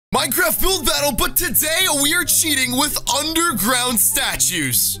Minecraft build battle, but today we are cheating with underground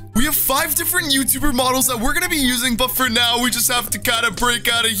statues. We have 5 different YouTuber models that we're going to be using, but for now, we just have to kind of break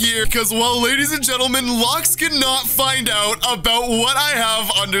out of here because, well, ladies and gentlemen, Lux cannot find out about what I have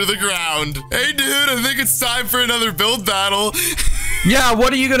under the ground. Hey, dude, I think it's time for another build battle. Yeah,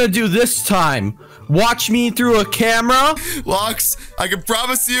 what are you going to do this time? Watch me through a camera? Lux, I can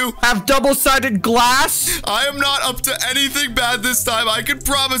promise you. Have double-sided glass? I am not up to anything bad this time. I can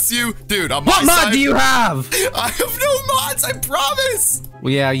promise you. Dude, on my What mod do you have? I have no mods, I promise.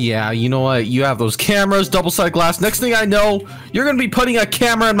 Well, yeah. You know what? You have those cameras, double-sided glass. Next thing I know, you're going to be putting a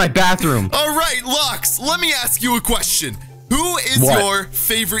camera in my bathroom. All right, Lux, let me ask you a question. Who is your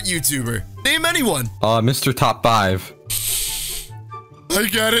favorite YouTuber? Name anyone. Mr. Top 5. I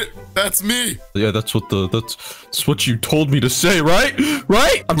get it. That's me. Yeah, that's what you told me to say, right?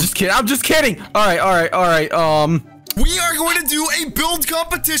 Right? I'm just kidding. All right. We are going to do a build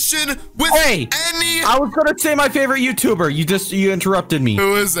competition with I was gonna say my favorite YouTuber. You interrupted me.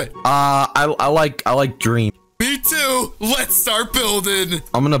 Who is it? I like Dream. Me too. Let's start building.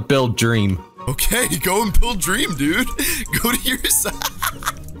 I'm gonna build Dream. Okay, go and build Dream, dude. Go to your side.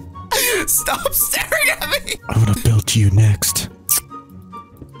 Stop staring at me. I'm gonna build you next.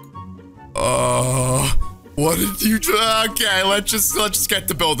 What did you do? Okay, let's just get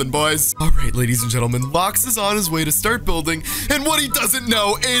to building, boys. All right, ladies and gentlemen, Lux is on his way to start building, and what he doesn't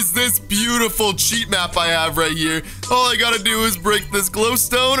know is this beautiful cheat map I have right here. All I gotta do is break this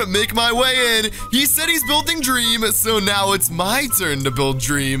glowstone, make my way in. He said he's building Dream, so now it's my turn to build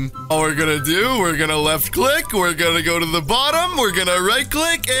Dream. All we're gonna do, we're gonna left click, we're gonna go to the bottom, we're gonna right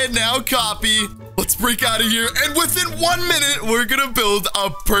click, and now copy. Let's break out of here, and within 1 minute, we're gonna build a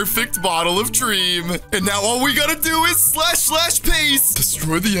perfect bottle of Dream. And now all we gotta do is / paste,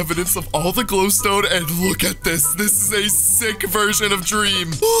 destroy the evidence of all the glowstone, and look at this. This is a sick version of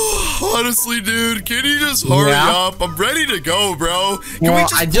Dream. Honestly, dude, can you just hurry up? I'm ready to go, bro. Can we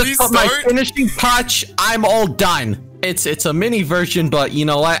just please start? My finishing touch. I'm all done. It's a mini version, but you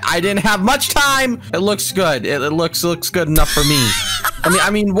know what? I didn't have much time. It looks good. It looks good enough for me.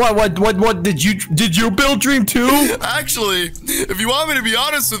 I mean, what did you build Dream too? Actually, if you want me to be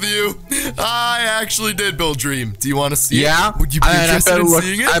honest with you, I actually did build Dream. Do you want to see it? Would you be interested in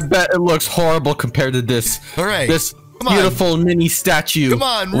seeing it? I bet it looks horrible compared to this. All right. This beautiful mini statue. Come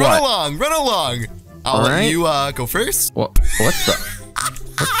on, run along. I'll let you go first. What the?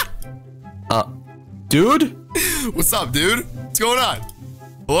 Dude? What's up, dude? What's going on?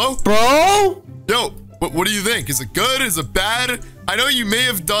 Hello? Bro? Yo, what do you think? Is it good? Is it bad? I know you may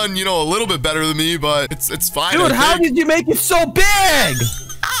have done, you know, a little bit better than me, but it's fine. Dude, how did you make it so big?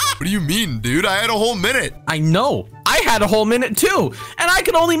 What do you mean, dude? I had a whole minute. I know. I had a whole minute too. And I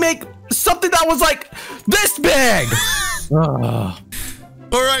could only make something that was like this big. All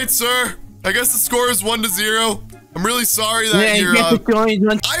right, sir. I guess the score is 1-0. I'm really sorry that you're I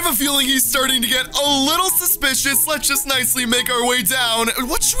have a feeling he's starting to get a little suspicious. Let's just nicely make our way down.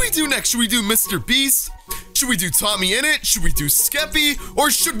 What should we do next? Should we do Mr. Beast? Should we do Tommy Innit? Should we do Skeppy? Or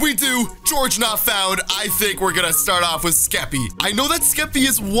should we do George Not Found? I think we're gonna start off with Skeppy. I know that Skeppy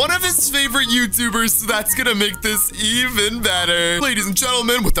is one of his favorite YouTubers, so that's gonna make this even better. Ladies and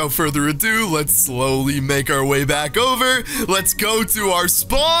gentlemen, without further ado, let's slowly make our way back over. Let's go to our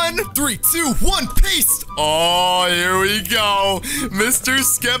spawn. 3, 2, 1, paste. Oh, here we go. Mr.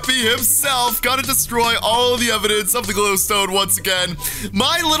 Skeppy himself. Gotta destroy all of the evidence of the glowstone once again.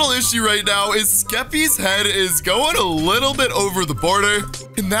 My little issue right now is Skeppy's head is going a little bit over the border,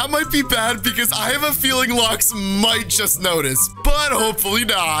 and that might be bad because I have a feeling Lux might just notice, but hopefully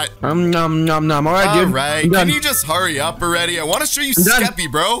not. All right, dude. All right, can you just hurry up already? I want to show you Skeppy,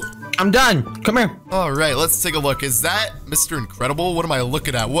 bro. I'm done. Come here. All right, let's take a look. Is that Mr. Incredible? What am I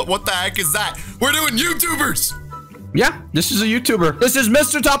looking at? What the heck is that? We're doing YouTubers. Yeah, this is a YouTuber. This is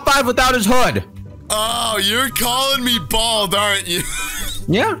Mr. Top 5 without his hood. Oh, you're calling me bald, aren't you?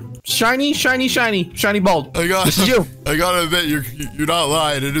 Yeah. Shiny bald. This is you. I gotta admit, you're not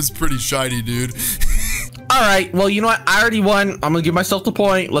lying. It is pretty shiny, dude. All right. Well, you know what? I already won. I'm gonna give myself the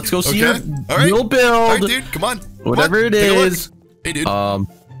point. Let's go see your real build. All right, dude. Come on. Whatever it is. Hey, dude.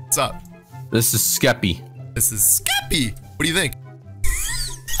 What's up? This is Skeppy. This is Skeppy. What do you think?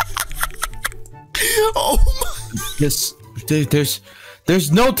 Oh my.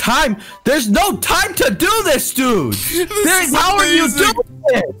 There's no time. There's no time to do this, dude. How are you doing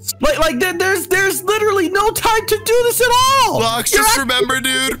this? There's literally no time to do this at all. Lux, just remember,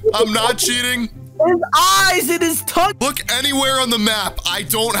 dude, I'm not cheating. His eyes and his tongue. Look anywhere on the map. I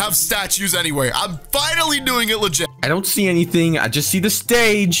don't have statues anywhere. I'm finally doing it legit. I don't see anything. I just see the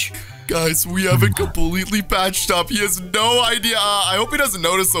stage. Guys, we have it completely patched up. He has no idea. I hope he doesn't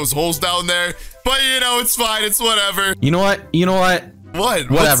notice those holes down there. But, you know, it's fine. It's whatever. You know what? You know what?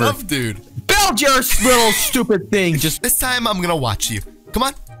 What? Whatever. What's up, dude? Build your little stupid thing. Just this time, I'm gonna watch you. Come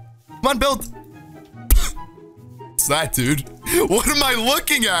on. Come on, build. What's that, dude? What am I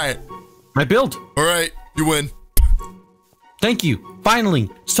looking at? My build. All right, you win. Thank you. Finally,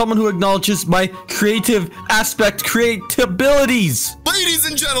 someone who acknowledges my creative abilities. Ladies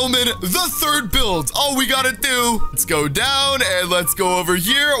and gentlemen, the third build. All we gotta do, let's go down and let's go over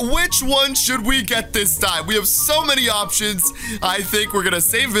here. Which one should we get this time? We have so many options. I think we're gonna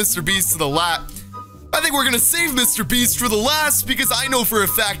save Mr. Beast to the last. I think we're gonna save Mr. Beast for the last because I know for a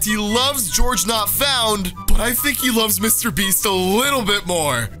fact he loves George Not Found, but I think he loves Mr. Beast a little bit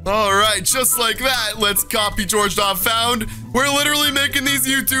more. All right, just like that, let's copy George Not Found. We're literally making these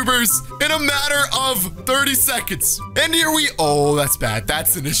YouTubers in a matter of 30 seconds. And here we, oh, that's bad.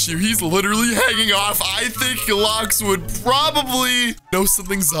 That's an issue. He's literally hanging off. I think Locks would probably know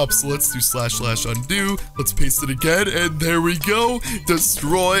something's up. So let's do / undo. Let's paste it again. And there we go.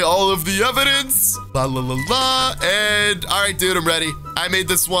 Destroy all of the evidence. La la la la. And all right, dude, I'm ready. I made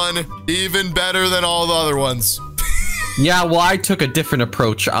this one even better than all the other ones. Yeah, well, I took a different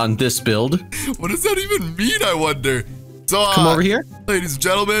approach on this build. What does that even mean, I wonder? So, come over here. Ladies and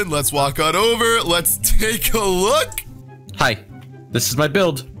gentlemen, let's walk on over. Let's take a look. Hi, this is my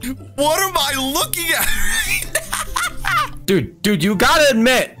build. What am I looking at? Dude, you gotta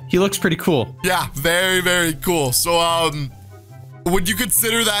admit, he looks pretty cool. Yeah, very, very cool. So, would you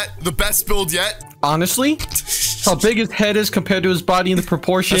consider that the best build yet? Honestly, how big his head is compared to his body in the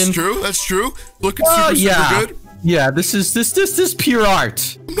proportion. That's true. That's true. Looking super good. Yeah, this is pure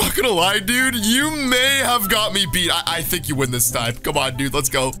art. I'm not gonna lie, dude. You may have got me beat. I think you win this time. Come on, dude. Let's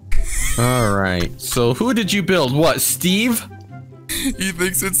go. All right. So who did you build? What, Steve? He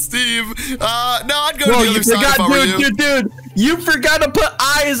thinks it's Steve. No, I'd go to the other side if I were you. Dude, you forgot to put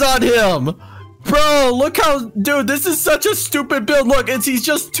eyes on him. Bro, look how, dude, this is such a stupid build. Look, he's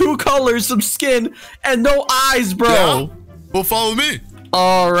just 2 colors, some skin, and no eyes, bro. Yeah? Well, follow me.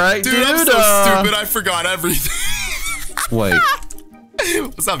 All right, dude. I'm so stupid. I forgot everything. Wait.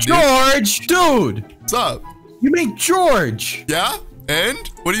 What's up, dude? George, dude. What's up? You made George. Yeah? And?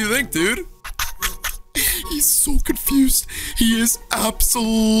 What do you think, dude? He's so confused. He is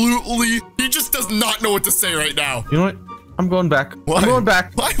absolutely... He just does not know what to say right now. You know what? I'm going back. Why? I'm going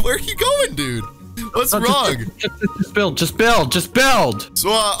back. Why? Where are you going, dude? What's wrong? Just build.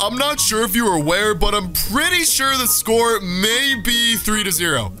 So, I'm not sure if you were aware, but I'm pretty sure the score may be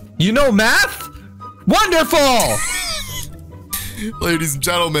 3-0. You know math? Wonderful! Ladies and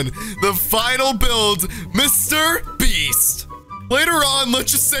gentlemen, the final build, Mr. Beast. Later on,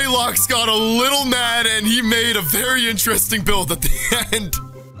 let's just say Locks got a little mad and he made a very interesting build at the end.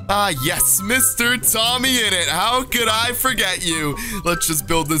 Yes, Mr. Tommy in it. How could I forget you? Let's just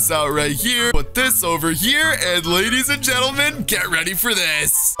build this out right here. Put this over here. And ladies and gentlemen, get ready for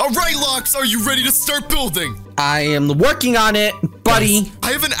this. All right, Locks, are you ready to start building? I am working on it, buddy. Yes,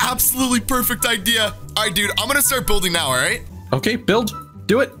 I have an absolutely perfect idea. All right, dude, I'm going to start building now, all right? Okay, build.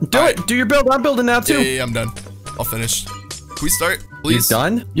 Do it. Do it. Do your build. I'm building now, too. Yeah, I'm done. I'll finish. Can we start, please? You're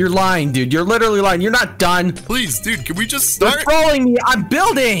done? You're lying, dude. You're literally lying. You're not done. Please, dude, can we just start? You're trolling me. I'm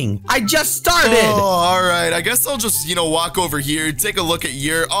building. I just started. Oh, all right. I guess I'll just, walk over here, take a look at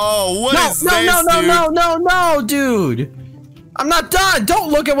your... Oh, what is this, dude? No, dude. I'm not done. Don't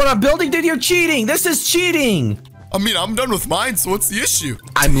look at what I'm building, dude. You're cheating. This is cheating. I mean, I'm done with mine, so what's the issue?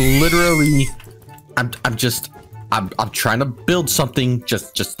 I'm literally... I'm trying to build something.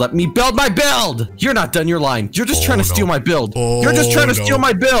 Just let me build my build. You're not done. You're lying. You're just trying to steal my build. You're just trying to steal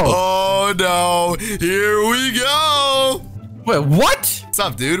my build. Oh, no. Here we go. Wait, what? What's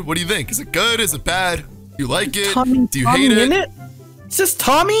up, dude? What do you think? Is it good? Is it bad? Do you like it? Do you Tommy hate in it? Is this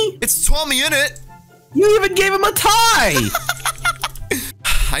Tommy? It's Tommy in it. You even gave him a tie.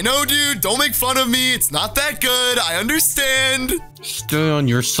 I know, dude. Don't make fun of me. It's not that good. I understand. Stay on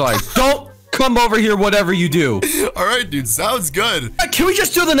your side. Don't come over here, whatever you do. All right, dude. Sounds good. Can we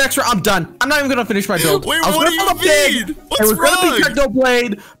just do the next round? I'm done. I'm not even gonna finish my build. Wait, what do you mean? What's wrong? I was gonna be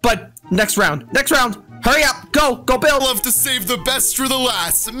Technoblade, but next round. Next round. Hurry up. Go build. I love to save the best for the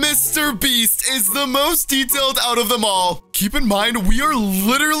last. Mr. Beast is the most detailed out of them all. Keep in mind, we are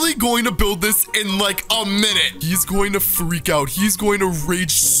literally going to build this in like a minute. He's going to freak out. He's going to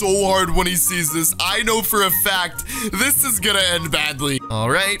rage so hard when he sees this. I know for a fact this is gonna end badly. All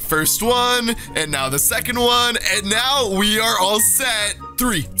right, first one, and now the second one, and now we are all set.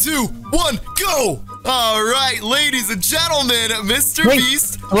 3, 2, 1, go! All right, ladies and gentlemen, Mr.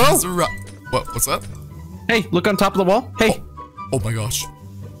 Beast. Hello? What's up? Hey, look on top of the wall. Hey. Oh my gosh.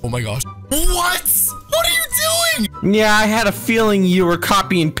 Oh my gosh. What? What are you doing? Yeah, I had a feeling you were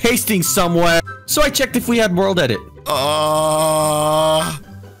copy and pasting somewhere, so I checked if we had world edit.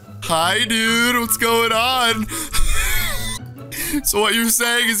 Hi, dude. What's going on? So what you're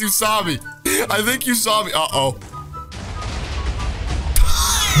saying is you saw me. I think you saw me. Uh-oh.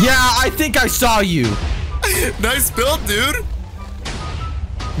 Yeah, I think I saw you. Nice build, dude.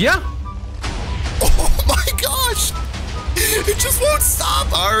 Yeah. Oh my gosh. It just won't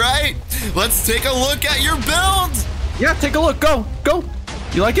stop. All right. Let's take a look at your build. Yeah, take a look. Go. Go.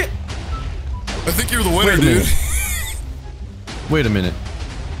 You like it? I think you're the winner, dude. Wait a minute.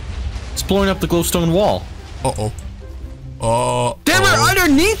 It's blowing up the glowstone wall. Uh-oh. Damn it,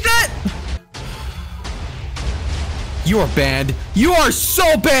 underneath it? You are banned. You are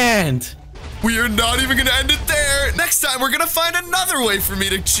so banned. We are not even going to end it there. Next time, we're going to find another way for me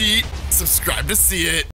to cheat. Subscribe to see it.